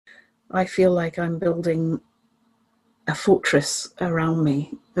I feel like I'm building a fortress around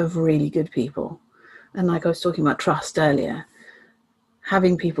me of really good people. And like I was talking about trust earlier,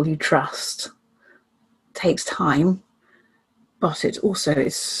 having people you trust takes time, but it also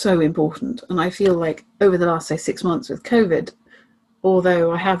is so important. And I feel like over the last, say, 6 months with COVID,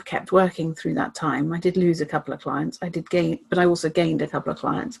 although I have kept working through that time, I did lose a couple of clients. I did gain, but I also gained a couple of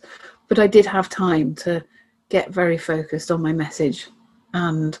clients. But I did have time to get very focused on my message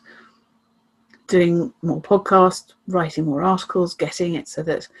and doing more podcasts, writing more articles, getting it so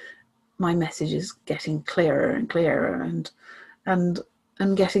that my message is getting clearer and clearer, and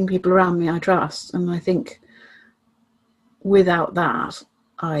getting people around me I trust. And I think without that,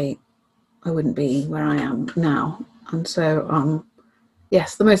 I wouldn't be where I am now. And so,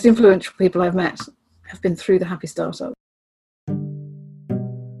 yes, the most influential people I've met have been through the Happy Startup.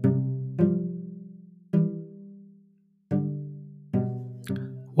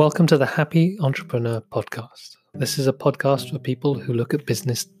 Welcome to the Happy Entrepreneur Podcast. This is a podcast for people who look at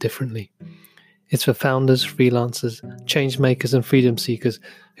business differently. It's for founders, freelancers, change makers, and freedom seekers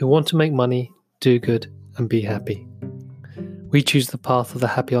who want to make money, do good, and be happy. We choose the path of the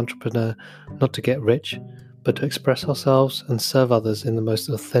happy entrepreneur not to get rich, but to express ourselves and serve others in the most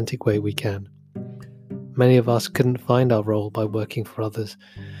authentic way we can. Many of us couldn't find our role by working for others,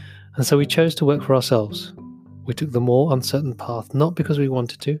 and so we chose to work for ourselves. We took the more uncertain path not because we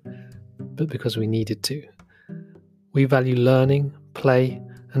wanted to, but because we needed to. We value learning, play,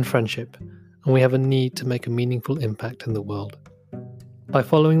 and friendship, and we have a need to make a meaningful impact in the world. By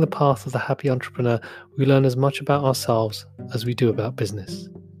following the path of the happy entrepreneur, we learn as much about ourselves as we do about business.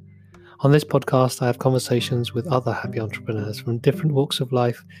 On this podcast, I have conversations with other happy entrepreneurs from different walks of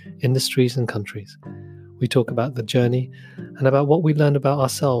life, industries, and countries. We talk about the journey and about what we learned about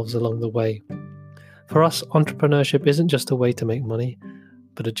ourselves along the way. For us, entrepreneurship isn't just a way to make money,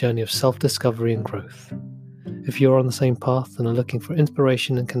 but a journey of self-discovery and growth. If you're on the same path and are looking for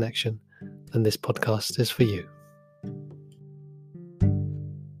inspiration and connection, then this podcast is for you.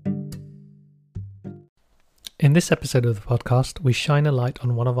 In this episode of the podcast, we shine a light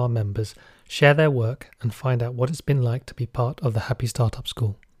on one of our members, share their work, and find out what it's been like to be part of the Happy Startup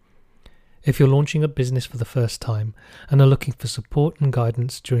School. If you're launching a business for the first time and are looking for support and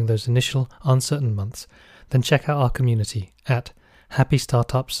guidance during those initial uncertain months, then check out our community at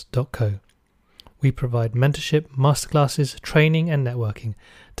happystartups.co. We provide mentorship, masterclasses, training and networking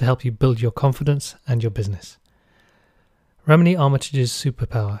to help you build your confidence and your business. Remeny Armitage's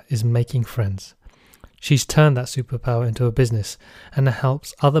superpower is making friends. She's turned that superpower into a business and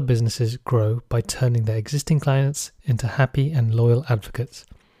helps other businesses grow by turning their existing clients into happy and loyal advocates.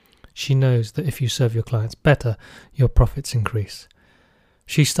 She knows that if you serve your clients better, your profits increase.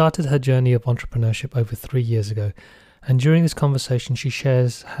 She started her journey of entrepreneurship over 3 years ago, and during this conversation she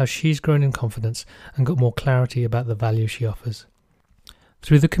shares how she's grown in confidence and got more clarity about the value she offers.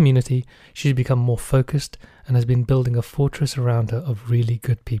 Through the community, she's become more focused and has been building a fortress around her of really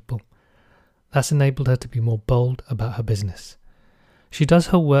good people. That's enabled her to be more bold about her business. She does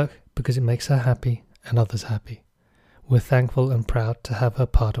her work because it makes her happy and others happy. We're thankful and proud to have her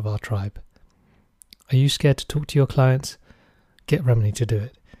part of our tribe. Are you scared to talk to your clients? Get Remeny to do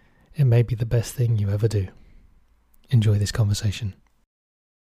it. It may be the best thing you ever do. Enjoy this conversation.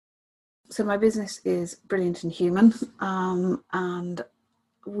 So my business is Brilliant and Human, and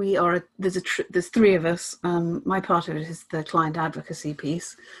we are there's three of us. My part of it is the client advocacy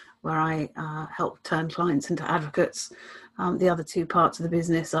piece, where I help turn clients into advocates. The other two parts of the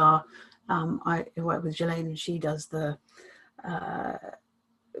business are I work with Jelaine, and she does the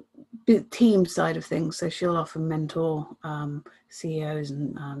team side of things. So she'll often mentor CEOs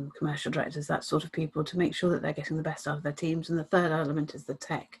and commercial directors, that sort of people, to make sure that they're getting the best out of their teams. And the third element is the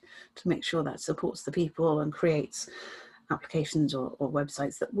tech, to make sure that supports the people and creates applications or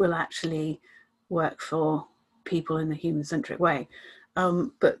websites that will actually work for people in a human-centric way.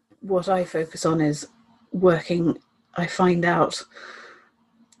 But what I focus on is working. I find out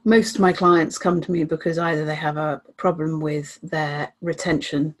most of my clients come to me because either they have a problem with their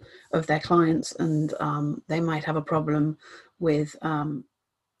retention of their clients, and they might have a problem with,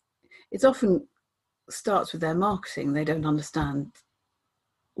 it often starts with their marketing. They don't understand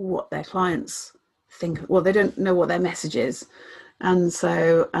what their clients think. Well, they don't know what their message is. And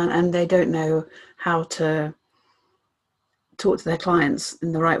so, and they don't know how to talk to their clients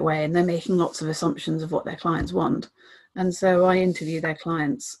in the right way, and they're making lots of assumptions of what their clients want. And so I interview their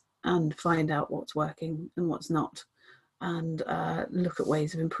clients and find out what's working and what's not, and look at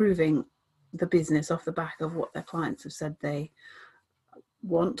ways of improving the business off the back of what their clients have said they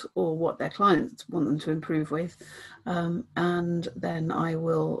want, or what their clients want them to improve with. And then I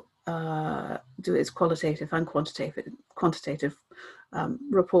will do its qualitative and quantitative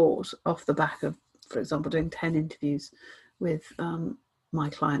report off the back of, for example, doing 10 interviews with my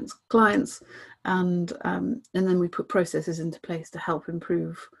clients, and then we put processes into place to help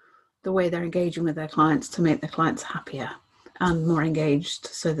improve the way they're engaging with their clients, to make their clients happier and more engaged,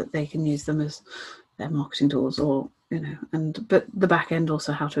 so that they can use them as their marketing tools, or but the back end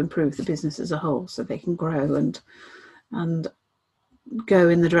also how to improve the business as a whole, so they can grow and go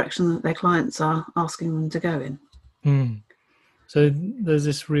in the direction that their clients are asking them to go in. So there's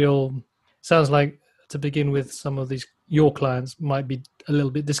this real, sounds like, to begin with, some of your clients might be a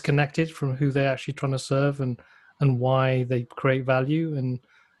little bit disconnected from who they're actually trying to serve and why they create value, and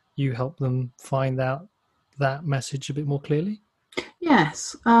you help them find out that message a bit more clearly.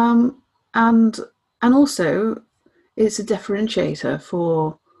 Yes, and also it's a differentiator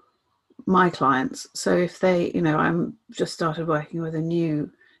for my clients. So if they, I'm just started working with a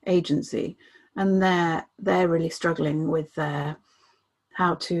new agency, and they're really struggling with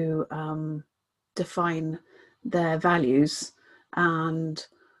how to define their values and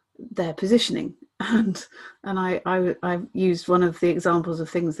their positioning, and I used one of the examples of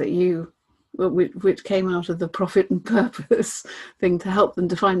things that which came out of the profit and purpose thing to help them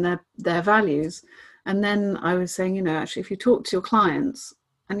define their values. And then I was saying, actually, if you talk to your clients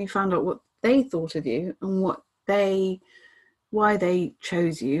and you found out what they thought of you and why they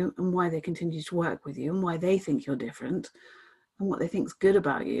chose you and why they continue to work with you and why they think you're different and what they think's good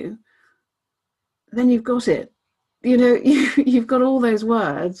about you, then you've got it. You've got all those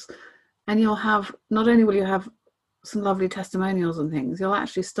words, and you'll have, not only will you have some lovely testimonials and things, you'll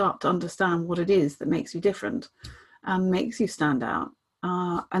actually start to understand what it is that makes you different and makes you stand out.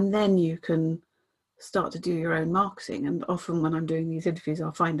 And then you can start to do your own marketing. And often when I'm doing these interviews,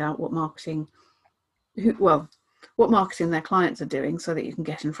 I'll find out what marketing their clients are doing, so that you can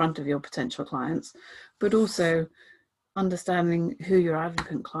get in front of your potential clients, but also understanding who your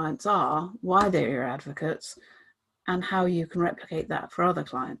advocate clients are, why they're your advocates, and how you can replicate that for other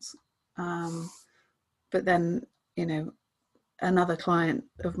clients. But then, another client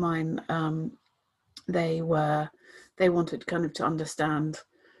of mine, they wanted kind of to understand,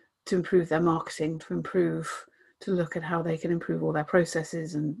 to improve their marketing, to look at how they can improve all their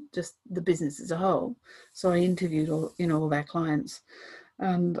processes and just the business as a whole. So I interviewed all their clients,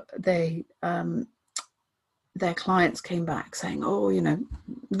 and their clients came back saying,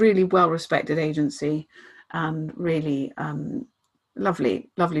 really well-respected agency and really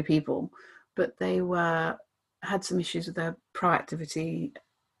lovely people, but they had some issues with their proactivity,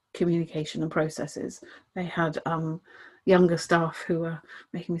 communication and processes. They had younger staff who were,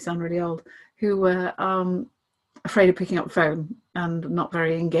 making me sound really old, who were afraid of picking up the phone and not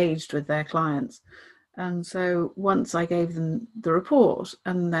very engaged with their clients. And so once I gave them the report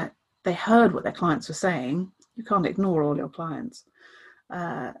and that they heard what their clients were saying, you can't ignore all your clients.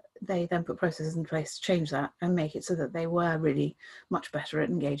 They then put processes in place to change that and make it so that they were really much better at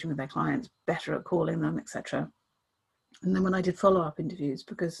engaging with their clients, better at calling them, etc. And then when I did follow-up interviews,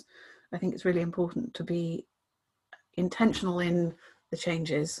 because I think it's really important to be intentional in the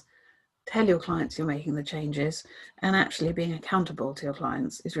changes, tell your clients you're making the changes, and actually being accountable to your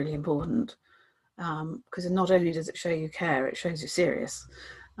clients is really important, because not only does it show you care, it shows you're serious.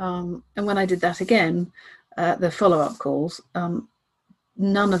 And when I did that again, the follow-up calls,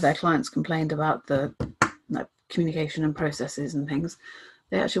 none of their clients complained about the communication and processes and things.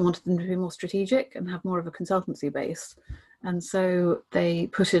 They actually wanted them to be more strategic and have more of a consultancy base. And so they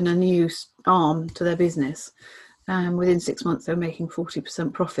put in a new arm to their business. And within 6 months, they're making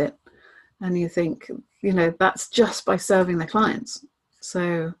 40% profit. And you think, that's just by serving their clients.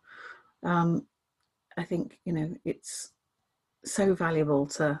 So I think, it's so valuable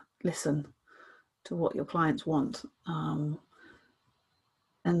to listen to what your clients want.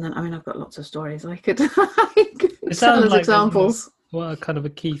 And then, I've got lots of stories I could tell as examples. Well, kind of a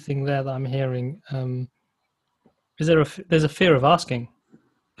key thing there that I'm hearing is there's a fear of asking.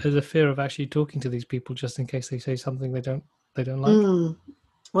 There's a fear of actually talking to these people just in case they say something they don't like.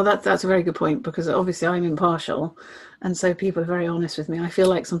 Well, that's a very good point, because obviously I'm impartial, and so people are very honest with me. I feel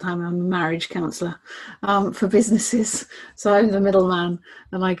like sometimes I'm a marriage counsellor for businesses, so I'm the middleman,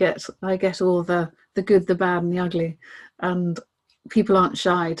 and I get all the good, the bad, and the ugly, and people aren't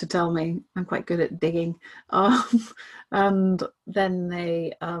shy to tell me. I'm quite good at digging, and then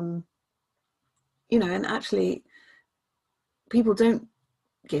they, and actually, people don't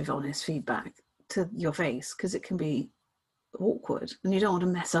give honest feedback to your face because it can be awkward, and you don't want to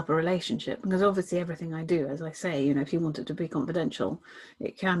mess up a relationship, because obviously everything I do, as I say, if you want it to be confidential,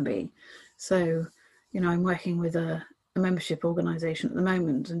 it can be. So I'm working with a a membership organisation at the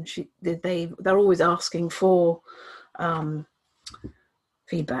moment, and they're always asking for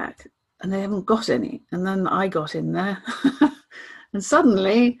feedback, and they haven't got any. And then I got in there, and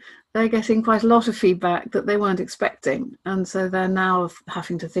suddenly they're getting quite a lot of feedback that they weren't expecting, and so they're now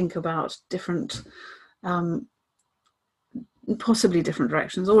having to think about different, possibly different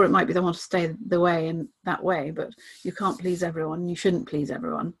directions, or it might be they want to stay the way in that way, but you can't please everyone. You shouldn't please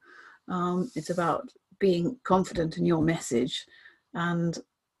everyone. It's about being confident in your message and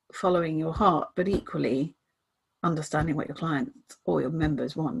following your heart, but equally understanding what your clients or your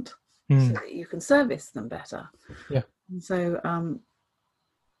members want, so that you can service them better. Yeah. And so,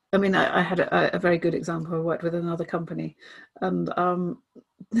 I mean, I had a very good example. I worked with another company, and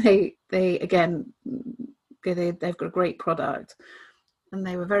they've got a great product, and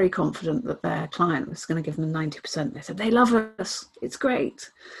they were very confident that their client was going to give them 90%. They said, they love us, it's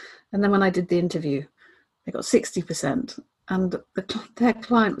great. And then when I did the interview, they got 60%. And their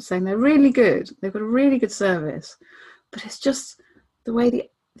client was saying they're really good. They've got a really good service, but it's just the way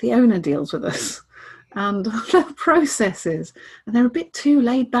the owner deals with us and the processes. And they're a bit too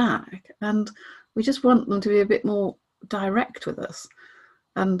laid back. And we just want them to be a bit more direct with us.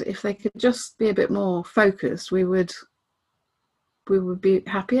 And if they could just be a bit more focused, we would be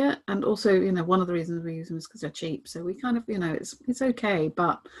happier. And also, one of the reasons we use them is because they're cheap. So we kind of, it's okay.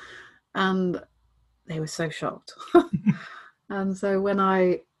 And they were so shocked. And so when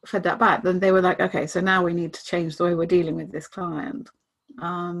I fed that back, then they were like, okay, so now we need to change the way we're dealing with this client.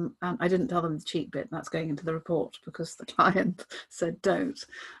 And I didn't tell them the cheap bit. That's going into the report because the client said don't.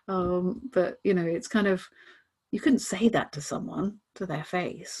 But, it's kind of, you couldn't say that to someone, to their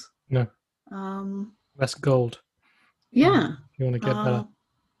face. No. That's gold. Yeah. You want to get better.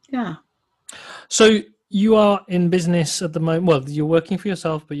 Yeah. So you are in business at the moment. Well, you're working for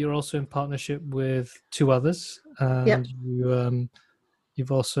yourself, but you're also in partnership with two others. And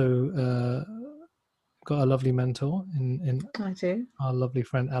you've also got a lovely mentor in I do. Our lovely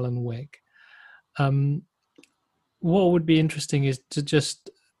friend Alan Wake. What would be interesting is to just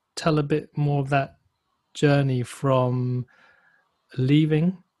tell a bit more of that journey from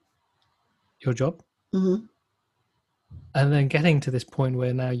leaving your job and then getting to this point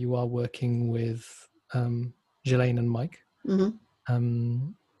where now you are working with Ghislaine and Mike.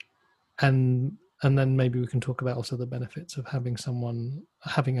 And then maybe we can talk about also the benefits of having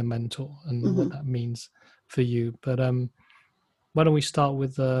a mentor and what that means for you. But why don't we start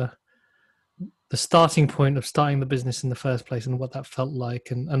with the starting point of starting the business in the first place and what that felt like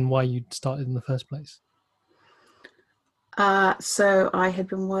and why you started in the first place? So I had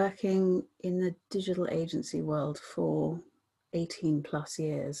been working in the digital agency world for 18 plus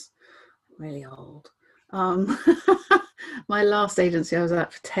years. I'm really old. My last agency I was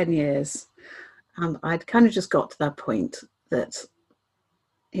at for 10 years. And I'd kind of just got to that point that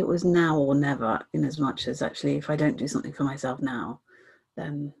it was now or never, in as much as actually if I don't do something for myself now,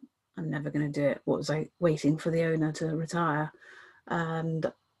 then I'm never going to do it. What was I waiting for the owner to retire? And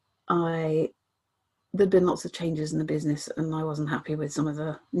there'd been lots of changes in the business and I wasn't happy with some of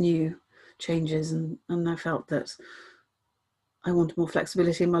the new changes, and I felt that I wanted more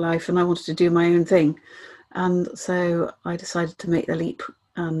flexibility in my life and I wanted to do my own thing. And so I decided to make the leap,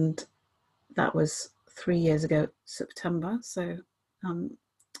 and that was 3 years ago, September. So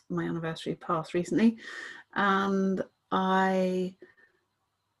my anniversary passed recently, and I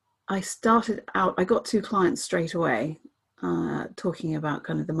started out, I got 2 clients straight away, talking about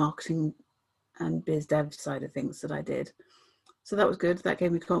kind of the marketing and biz dev side of things that I did. So that was good. That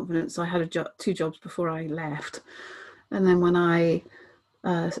gave me confidence. So I had 2 jobs before I left. And then when I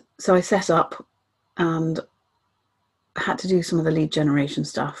set up and had to do some of the lead generation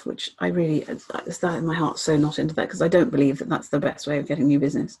stuff, which I really, that in my heart, so not into that, because I don't believe that that's the best way of getting new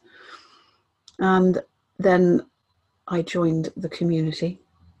business. And then I joined the community,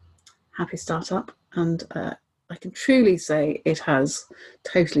 Happy Startup, and I can truly say it has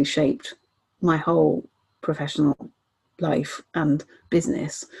totally shaped my whole professional life and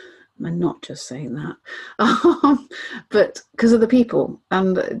business. I'm not just saying that, but because of the people.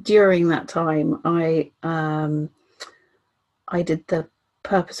 And during that time, I did the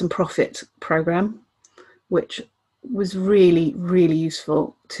Purpose and Profit program, which was really, really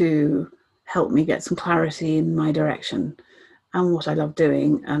useful to help me get some clarity in my direction and what I love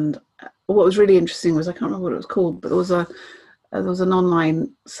doing. And what was really interesting was, I can't remember what it was called, but there was an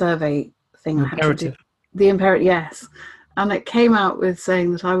online survey thing I had to do. The Imperative, yes. And it came out with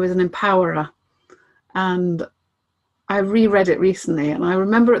saying that I was an empowerer. And I reread it recently, and I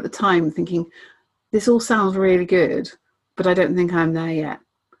remember at the time thinking, this all sounds really good, but I don't think I'm there yet.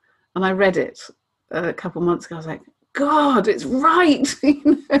 And I read it a couple of months ago. I was like, God, it's right.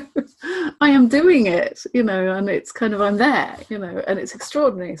 I am doing it, and it's kind of, I'm there, and it's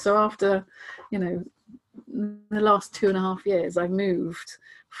extraordinary. So after, the last 2.5 years, I moved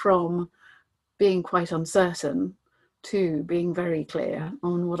from being quite uncertain to being very clear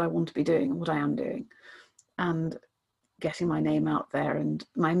on what I want to be doing and what I am doing, and getting my name out there and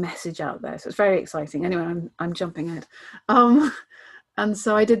my message out there. So it's very exciting. Anyway, I'm jumping ahead. And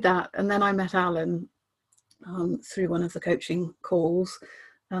so I did that, and then I met Alan through one of the coaching calls,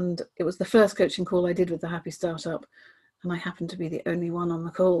 and it was the first coaching call I did with the Happy Startup, and I happened to be the only one on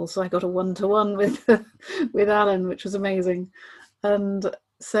the call, so I got a 1-to-1 with Alan, which was amazing. And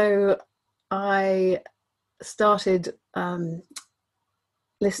so I started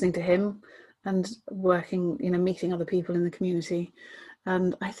listening to him and working, meeting other people in the community.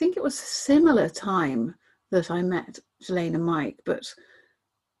 And I think it was a similar time that I met Jelaine and Mike, but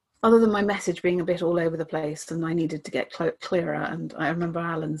other than my message being a bit all over the place and I needed to get clearer, and I remember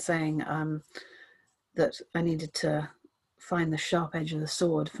Alan saying that I needed to find the sharp edge of the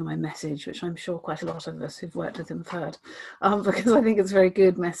sword for my message, which I'm sure quite a lot of us who've worked with him have heard, because I think it's a very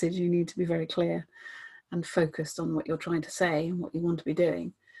good message. You need to be very clear and focused on what you're trying to say and what you want to be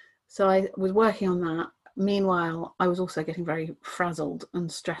doing. So I was working on that. Meanwhile, I was also getting very frazzled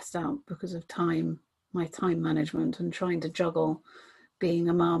and stressed out because of my time management, and trying to juggle being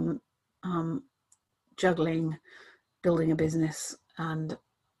a mum, juggling, building a business, and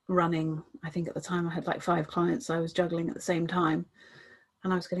running. I think at the time I had like 5 clients I was juggling at the same time,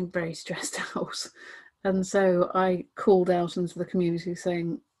 and I was getting very stressed out. And so I called out into the community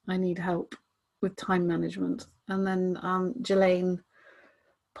saying, I need help with time management. And then Jelaine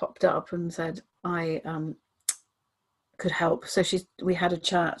popped up and said I could help. So we had a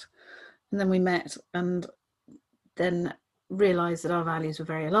chat, and then we met, and then realized that our values were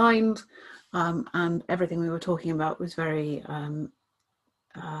very aligned, and everything we were talking about was very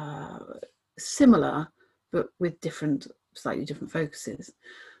similar, but with slightly different focuses.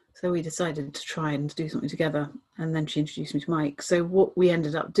 So we decided to try and do something together, and then she introduced me to Mike. So what we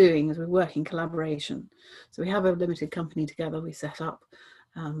ended up doing is we work in collaboration. So we have a limited company together. We set up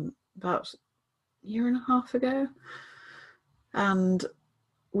about a year and a half ago, and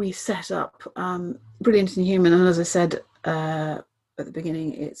we set up Brilliant and Human. And as I said at the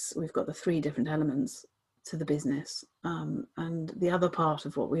beginning, we've got the 3 different elements to the business, and the other part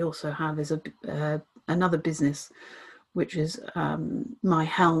of what we also have is another business, which is My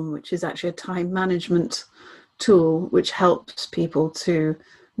Helm, which is actually a time management tool which helps people to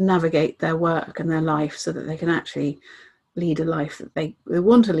navigate their work and their life so that they can actually lead a life that they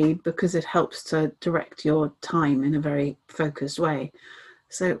want to lead, because it helps to direct your time in a very focused way.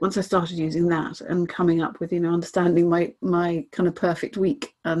 So once I started using that and coming up with, understanding my kind of perfect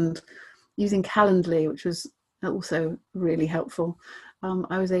week, and using Calendly, which was also really helpful,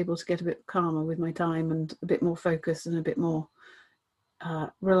 I was able to get a bit calmer with my time and a bit more focused and a bit more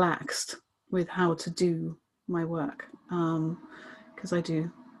relaxed with how to do my work, because I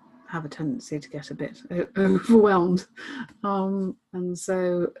do have a tendency to get a bit overwhelmed, and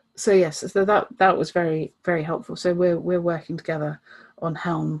so yes, so that was very, very helpful. So we're working together on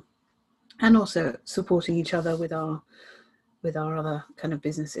Helm, and also supporting each other with our other kind of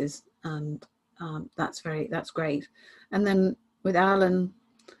businesses, and that's great. And then with Alan,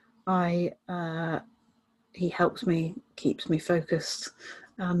 he helps me, keeps me focused,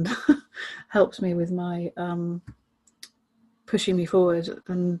 and helps me with my pushing me forward,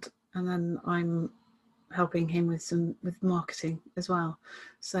 and then I'm helping him with marketing as well.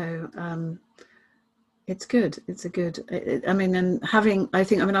 So it's good. It's a good. I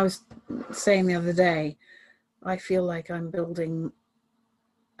was saying the other day, I feel like I'm building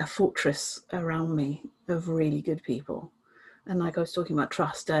a fortress around me of really good people, and like I was talking about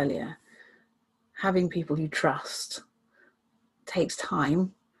trust earlier, having people you trust takes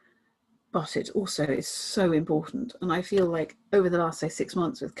time, but it also is so important. And I feel like over the last, say, 6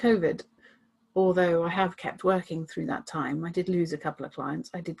 months with COVID, although I have kept working through that time, I did lose a couple of clients.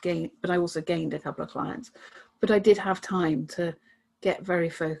 I did gain, but I also gained a couple of clients. But I did have time to get very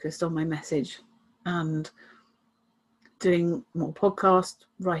focused on my message, and doing more podcasts,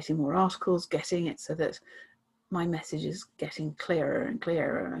 writing more articles, getting it so that my message is getting clearer and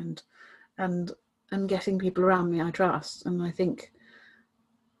clearer, and getting people around me I trust. And I think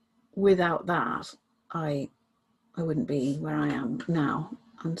without that, I wouldn't be where I am now.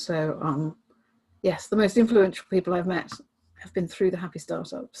 And so yes, the most influential people I've met have been through the Happy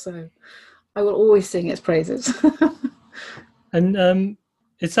Startup. So I will always sing its praises. And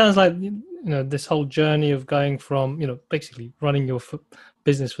it sounds like, this whole journey of going from, basically running your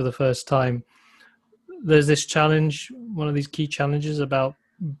business for the first time, there's this challenge, one of these key challenges about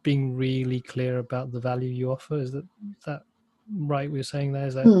being really clear about the value you offer. Is that right? We're saying there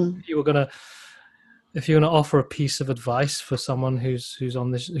is that if you're gonna offer a piece of advice for someone who's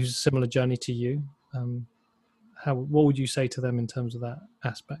on who's a similar journey to you, what would you say to them in terms of that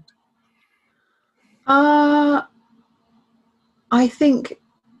aspect? I think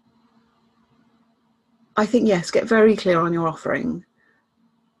yes, get very clear on your offering.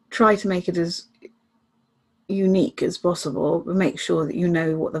 Try to make it as unique as possible, but make sure that you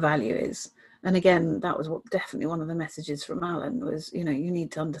know what the value is. And again, that was definitely one of the messages from Alan was, you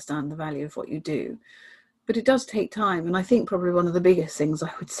need to understand the value of what you do. But it does take time. And I think probably one of the biggest things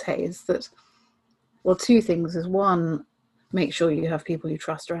I would say is that, well, two things is one, make sure you have people you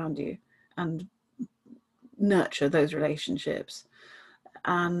trust around you and nurture those relationships.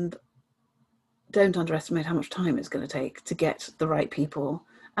 And don't underestimate how much time it's going to take to get the right people,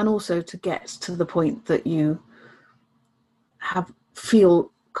 and also to get to the point that you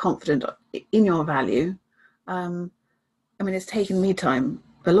feel confident in your value. It's taken me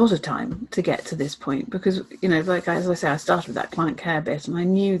a lot of time to get to this point, because like as I say, I started with that client care bit, and I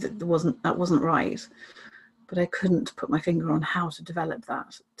knew that that wasn't right, but I couldn't put my finger on how to develop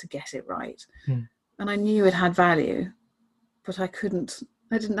that to get it right. And I knew it had value, but I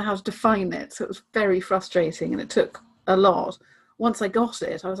didn't know how to define it, so it was very frustrating, and it took a lot. Once I got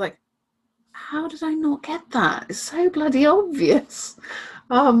it, I was like, how did I not get that? It's so bloody obvious.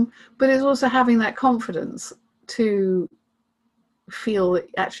 But it's also having that confidence to feel that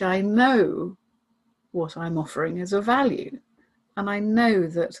actually I know what I'm offering is of value, and I know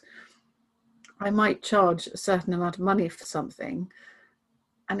that I might charge a certain amount of money for something,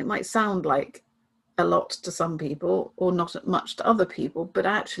 and it might sound like a lot to some people or not much to other people, but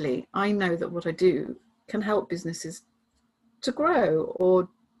actually I know that what I do can help businesses to grow or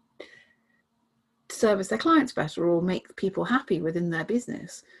service their clients better or make people happy within their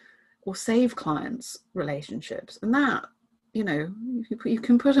business or save clients relationships. And that, you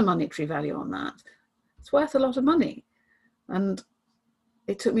can put a monetary value on that. It's worth a lot of money. And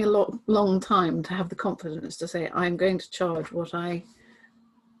it took me a long time to have the confidence to say, I'm going to charge what I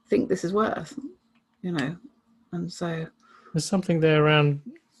think this is worth, and so there's something there around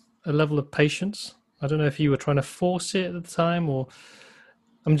a level of patience. I don't know if you were trying to force it at the time, or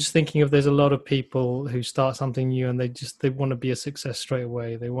I'm just thinking of, there's a lot of people who start something new and they want to be a success straight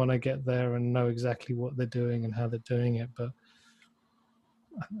away. They want to get there and know exactly what they're doing and how they're doing it. But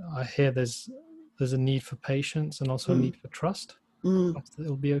I hear there's a need for patience and also a need for trust.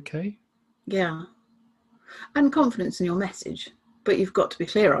 It'll be okay. Yeah. And confidence in your message, but you've got to be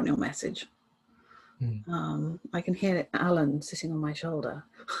clear on your message. I can hear Alan sitting on my shoulder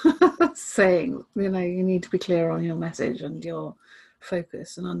saying, you need to be clear on your message and your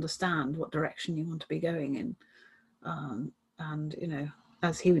focus and understand what direction you want to be going in. And,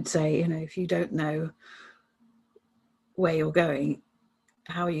 as he would say, if you don't know where you're going,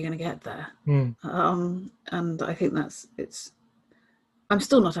 how are you going to get there? And I think I'm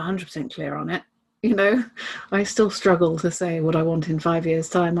still not 100% clear on it. I still struggle to say what I want in 5 years'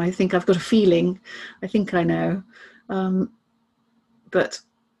 time. I think I've got a feeling. I think I know. But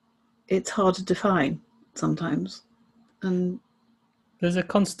it's hard to define sometimes. And there's a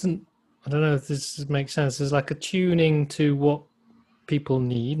constant, I don't know if this makes sense, there's like a tuning to what people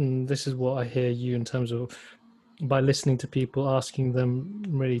need. And this is what I hear you in terms of, by listening to people, asking them,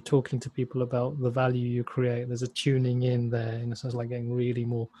 really talking to people about the value you create, there's a tuning in there, in a sense, like getting really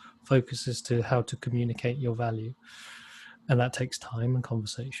more focus as to how to communicate your value. And that takes time and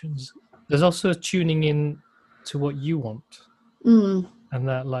conversations. There's also a tuning in to what you want. And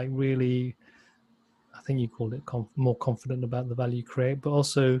that, like, really, I think you called it more confident about the value you create, but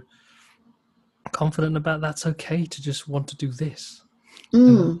also confident about that's okay to just want to do this.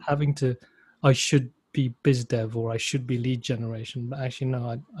 And having to, I should be biz dev or I should be lead generation, but actually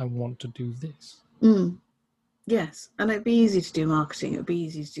no, I want to do this. Yes, and it'd be easy to do marketing, it'd be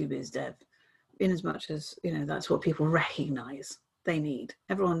easy to do biz dev, in as much as that's what people recognize they need.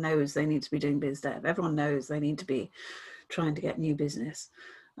 Everyone knows they need to be doing biz dev, everyone knows they need to be trying to get new business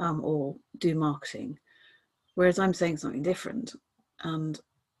or do marketing, whereas I'm saying something different. And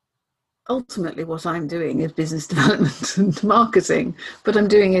ultimately what I'm doing is business development and marketing, but I'm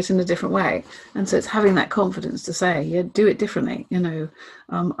doing it in a different way. And so it's having that confidence to say, yeah, do it differently.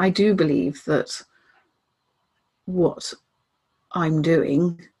 I do believe that what I'm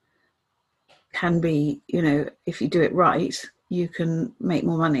doing can be, if you do it right, you can make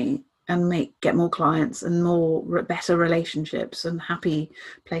more money and get more clients and better relationships and happy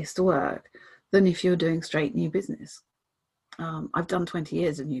place to work than if you're doing straight new business. I've done 20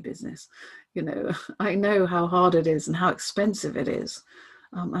 years of new business. I know how hard it is and how expensive it is,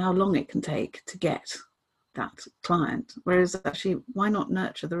 and how long it can take to get that client. Whereas actually, why not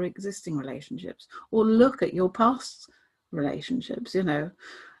nurture the existing relationships or look at your past relationships?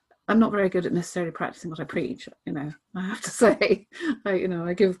 I'm not very good at necessarily practicing what I preach. I have to say,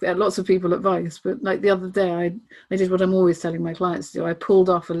 I give lots of people advice, but like the other day, I did what I'm always telling my clients to do. I pulled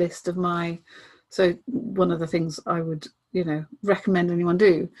off a list of so one of the things I would, recommend anyone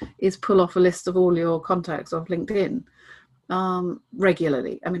do is pull off a list of all your contacts off LinkedIn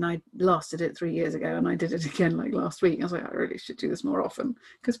regularly. I mean, I last did it 3 years ago and I did it again like last week. I was like, I really should do this more often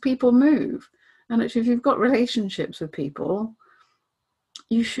because people move. And actually, if you've got relationships with people,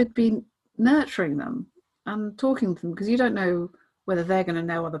 you should be nurturing them and talking to them, because you don't know whether they're going to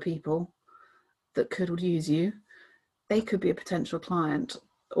know other people that could use you. They could be a potential client,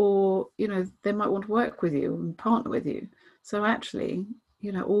 or they might want to work with you and partner with you. So actually,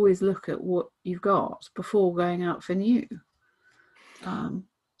 always look at what you've got before going out for new.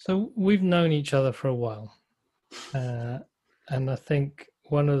 So we've known each other for a while, and I think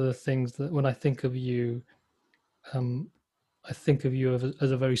one of the things that when I think of you, I think of you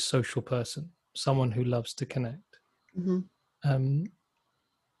as a very social person, someone who loves to connect. Mm-hmm.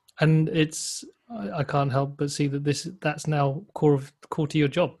 And I can't help but see that that's now core to your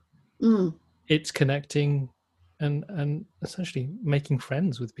job. Mm. It's connecting and essentially making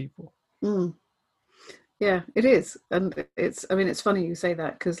friends with people. Mm. Yeah, it is. And it's funny you say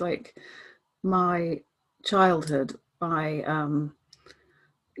that, because like my childhood, you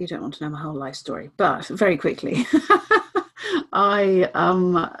don't want to know my whole life story, but very quickly,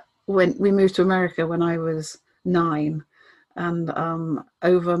 we moved to America when I was 9, and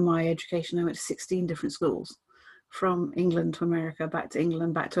over my education, I went to 16 different schools, from England to America, back to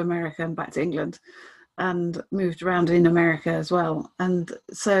England, back to America, and back to England, and moved around in America as well. And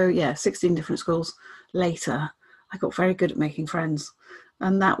so, 16 different schools later, I got very good at making friends.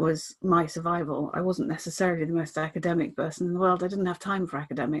 And that was my survival. I wasn't necessarily the most academic person in the world. I didn't have time for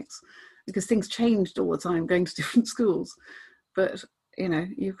academics because things changed all the time going to different schools. But,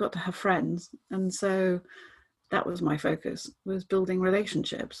 you've got to have friends. And so that was my focus, was building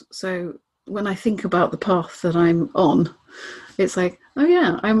relationships. So when I think about the path that I'm on, it's like, oh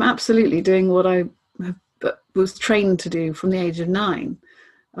yeah, I'm absolutely doing what I was trained to do from the age of 9.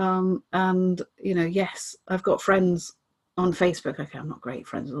 And, yes, I've got friends on Facebook. Okay, I'm not great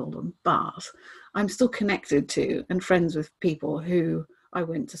friends with all of them, but I'm still connected to and friends with people who I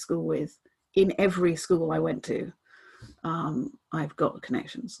went to school with. In every school I went to, I've got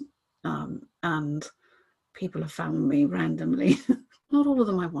connections, and people have found me randomly. Not all of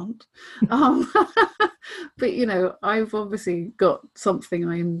them I want, but I've obviously got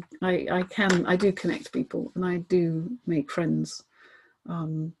something. I do connect people and I do make friends.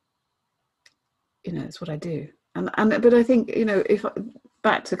 It's what I do. But I think, if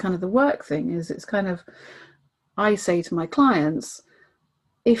back to kind of the work thing, is it's kind of, I say to my clients,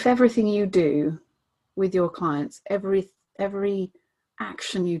 if everything you do with your clients, every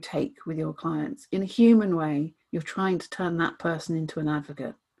action you take with your clients, in a human way, you're trying to turn that person into an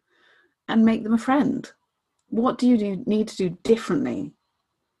advocate and make them a friend. What do you need to do differently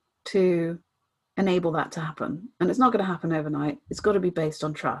to enable that to happen? And it's not going to happen overnight. It's got to be based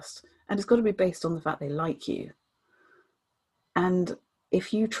on trust, and it's got to be based on the fact they like you. And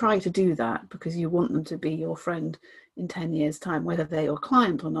if you try to do that because you want them to be your friend in 10 years' time, whether they're your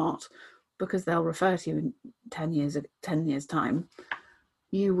client or not, because they'll refer to you in 10 years' time,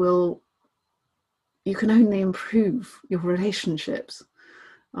 you can only improve your relationships,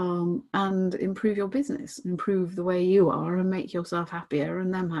 and improve your business, improve the way you are, and make yourself happier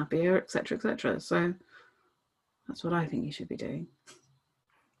and them happier, etc., etc. So that's what I think you should be doing.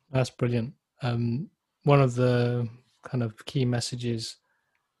 That's brilliant. One of the kind of key messages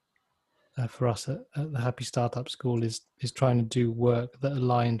for us at the Happy Startup School is trying to do work that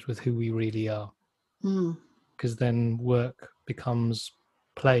aligns with who we really are. Because then work becomes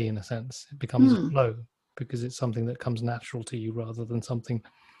play, in a sense. It becomes a flow, because it's something that comes natural to you rather than something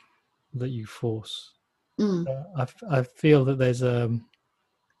that you force. I feel that there's a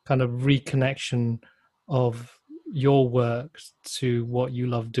kind of reconnection of your work to what you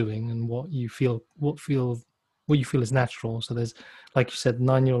love doing and what you feel is natural. So there's, like you said,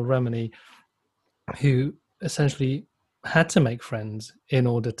 9-year-old Remeny, who essentially had to make friends in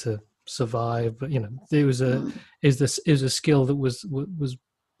order to survive. But it was a skill that was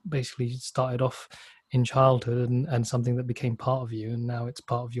basically started off in childhood and something that became part of you, and now it's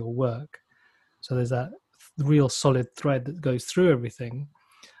part of your work. So there's that real solid thread that goes through everything.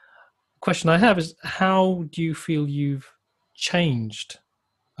 Question I have is, how do you feel you've changed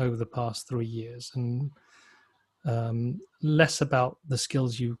over the past 3 years, and less about the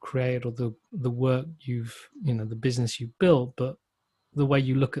skills you create or the work the business you've built, but the way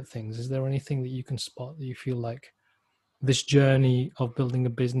you look at things? Is there anything that you can spot that you feel like this journey of building a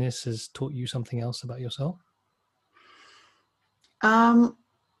business has taught you something else about yourself?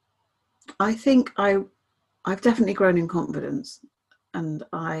 I think I've definitely grown in confidence, and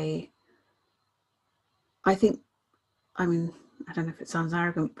I think, I mean, I don't know if it sounds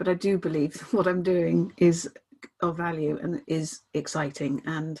arrogant, but I do believe what I'm doing is of value and is exciting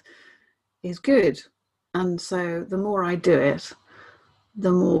and is good. And so the more I do it,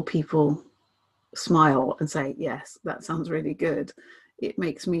 the more people smile and say, yes, that sounds really good. It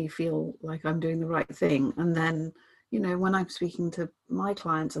makes me feel like I'm doing the right thing. And then, when I'm speaking to my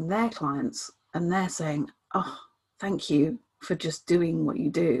clients and their clients, and they're saying, oh, thank you for just doing what you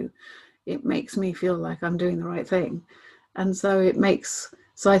do, it makes me feel like I'm doing the right thing. And so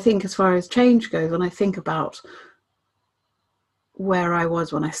I think as far as change goes, when I think about where I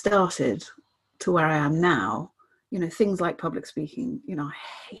was when I started to where I am now, things like public speaking, I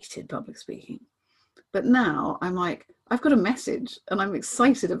hated public speaking. But now I'm like, I've got a message and I'm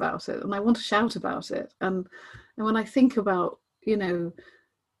excited about it and I want to shout about it. And when I think about,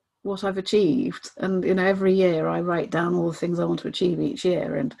 what I've achieved, and, every year I write down all the things I want to achieve each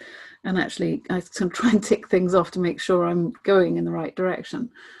year, and actually I try and tick things off to make sure I'm going in the right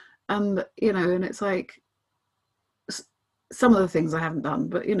direction. And, and it's like, some of the things I haven't done,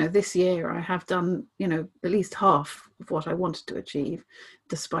 but, this year I have done, at least half of what I wanted to achieve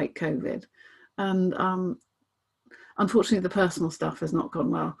despite COVID. And unfortunately, the personal stuff has not gone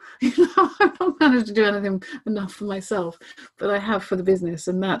well. I've not managed to do anything enough for myself, but I have for the business,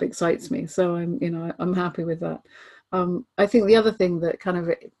 and that excites me. So I'm happy with that. I think the other thing that kind of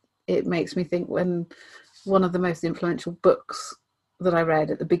it makes me think, when one of the most influential books that I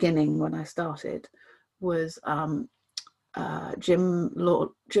read at the beginning when I started was Jim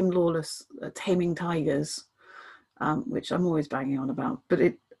Lawless, Taming Tigers, which I'm always banging on about, but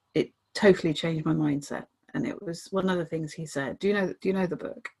it totally changed my mindset. And it was one of the things he said. Do you know the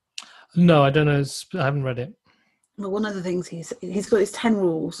book? No, I don't know. I haven't read it. Well, one of the things he's got his 10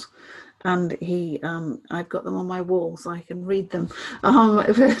 rules, and I've got them on my wall so I can read them.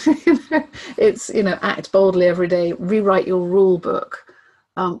 It's, act boldly every day, rewrite your rule book,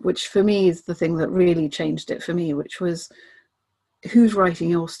 which for me is the thing that really changed it for me, which was, who's writing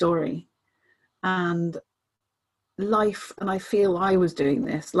your story? And life, and I feel I was doing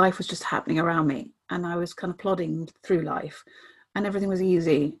this, life was just happening around me, and I was kind of plodding through life, and everything was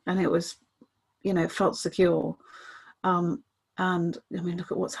easy, and it was, felt secure. And I mean,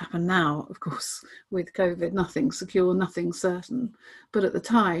 look at what's happened now, of course, with COVID. Nothing's secure, nothing's certain. But at the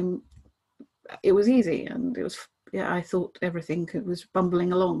time, it was easy, and it was, I thought everything was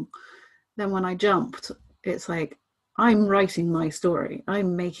bumbling along. Then when I jumped, it's like, I'm writing my story.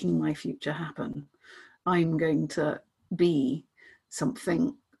 I'm making my future happen. I'm going to be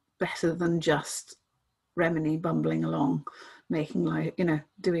something better than just Remeny bumbling along, making life,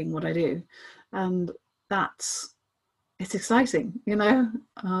 doing what I do. And it's exciting,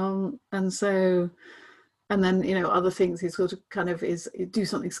 and so, and then, other things, he sort of kind of is, do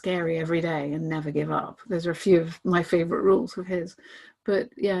something scary every day and never give up. Those are a few of my favorite rules of his. But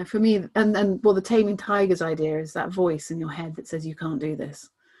yeah, for me, and well, the Taming Tigers idea is that voice in your head that says you can't do this.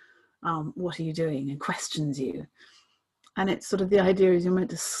 What are you doing? And questions you. And it's sort of, the idea is you're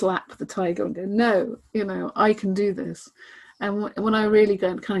meant to slap the tiger and go, no, I can do this. And when I really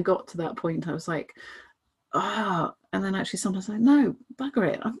kind of got to that point, I was like, and then actually sometimes I'm like, no, bugger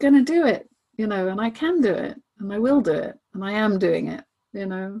it, I'm going to do it, and I can do it, and I will do it, and I am doing it,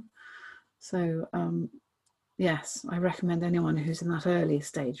 So, yes, I recommend anyone who's in that early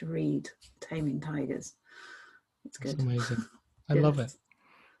stage, read Taming Tigers. It's good. That's amazing. I love it.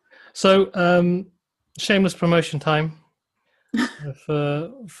 So, shameless promotion time for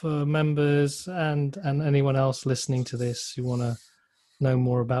members and anyone else listening to this who want to know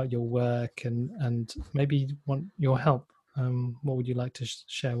more about your work and maybe want your help. What would you like to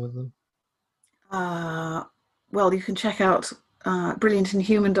share with them? Well, you can check out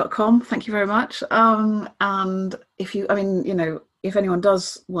brilliantinhuman.com. Thank you very much. And if anyone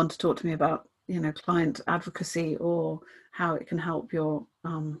does want to talk to me about, client advocacy or how it can help your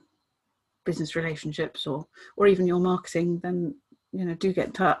business relationships or even your marketing, then, do get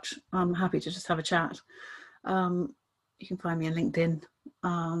in touch. I'm happy to just have a chat. You can find me on LinkedIn,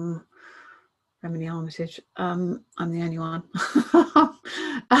 Remeny Armitage. I'm the only one.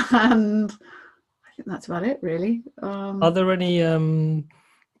 And I think that's about it, really. Are there any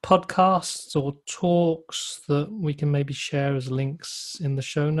podcasts or talks that we can maybe share as links in the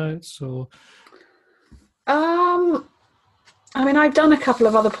show notes? Or I mean, I've done a couple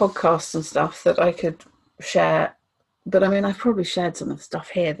of other podcasts and stuff that I could share, but I mean, I've probably shared some of the stuff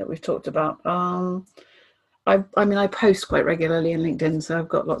here that we've talked about. I mean, I post quite regularly in LinkedIn, so I've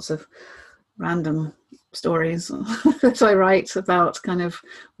got lots of random stories that I write about kind of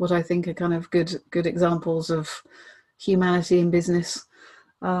what I think are kind of good examples of humanity in business.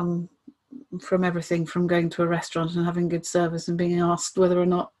 From everything from going to a restaurant and having good service and being asked whether or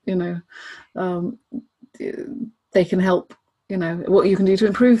not, they can help, what you can do to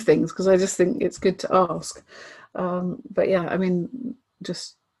improve things, because I just think it's good to ask. But yeah, I mean,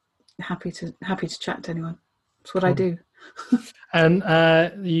 just happy to chat to anyone. It's what I do. And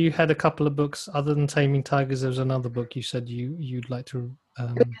you had a couple of books other than Taming Tigers. There was another book you said you'd like to.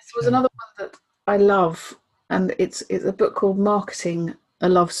 There was another one that I love, and it's a book called Marketing: A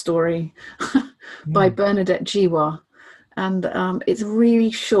Love Story by Bernadette Jiwa, and it's a really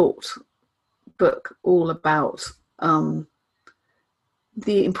short book all about the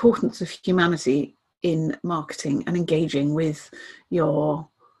importance of humanity in marketing and engaging with your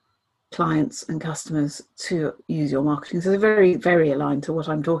clients and customers to use your marketing. So they're very, very aligned to what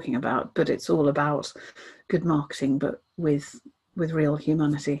I'm talking about, but it's all about good marketing, but with real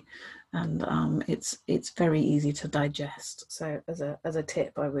humanity. And it's very easy to digest. So as a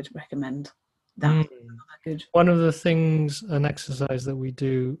tip, I would recommend that. Good. One of the things, an exercise that we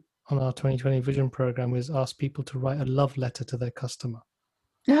do on our 2020 Vision program, is ask people to write a love letter to their customer.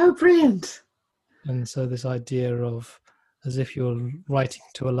 Oh, brilliant. And so this idea of, as if you're writing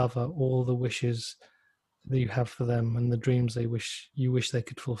to a lover all the wishes that you have for them and the dreams you wish they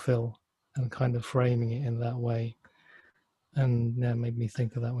could fulfill, and kind of framing it in that way. And yeah, made me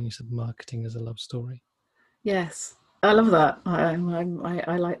think of that when you said marketing as a love story. Yes, I love that. I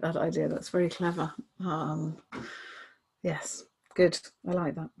like that idea. That's very clever. Yes, good. I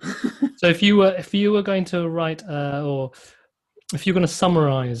like that. So if you were going to write or if you're going to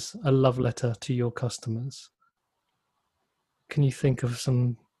summarize a love letter to your customers, can you think of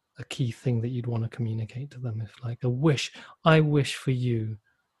a key thing that you'd want to communicate to them? If like I wish for you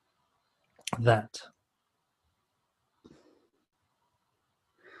that.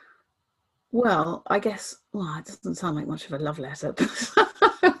 Well, I guess, it doesn't sound like much of a love letter, but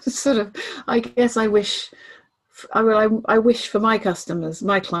sort of, I guess I wish for my customers,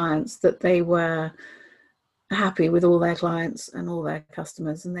 my clients, that they were happy with all their clients and all their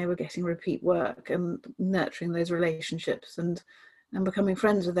customers, and they were getting repeat work and nurturing those relationships and becoming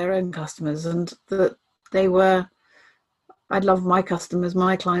friends with their own customers, and that I'd love my customers,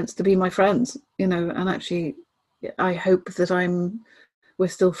 my clients, to be my friends, and actually I hope that we're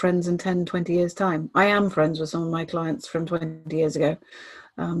still friends in 10, 20 years time. I am friends with some of my clients from 20 years ago.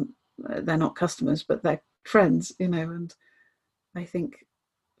 They're not customers, but they're friends, and I think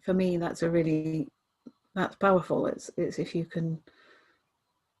for me that's powerful. It's if you can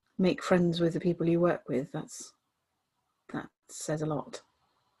make friends with the people you work with, that says a lot.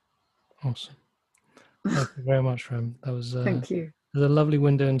 Awesome. Thank you very much, Rem. That was thank you. There's a lovely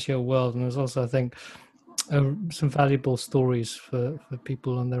window into your world, and there's also, I think, some valuable stories for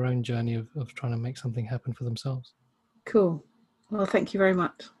people on their own journey of trying to make something happen for themselves. Cool. Well, thank you very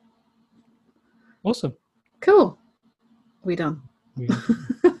much. Awesome. Cool. We done.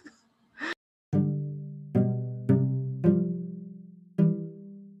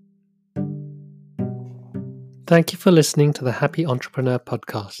 Thank you for listening to the Happy Entrepreneur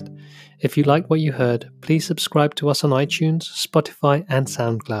podcast. If you like what you heard, please subscribe to us on iTunes, Spotify, and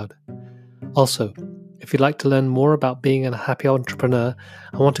SoundCloud. Also, if you'd like to learn more about being a happy entrepreneur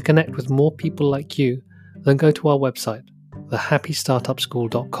and want to connect with more people like you, then go to our website,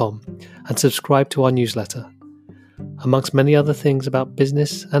 thehappystartupschool.com, and subscribe to our newsletter. Amongst many other things about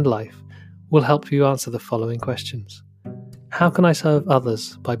business and life, we'll help you answer the following questions. How can I serve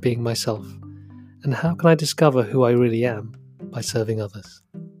others by being myself? And how can I discover who I really am by serving others?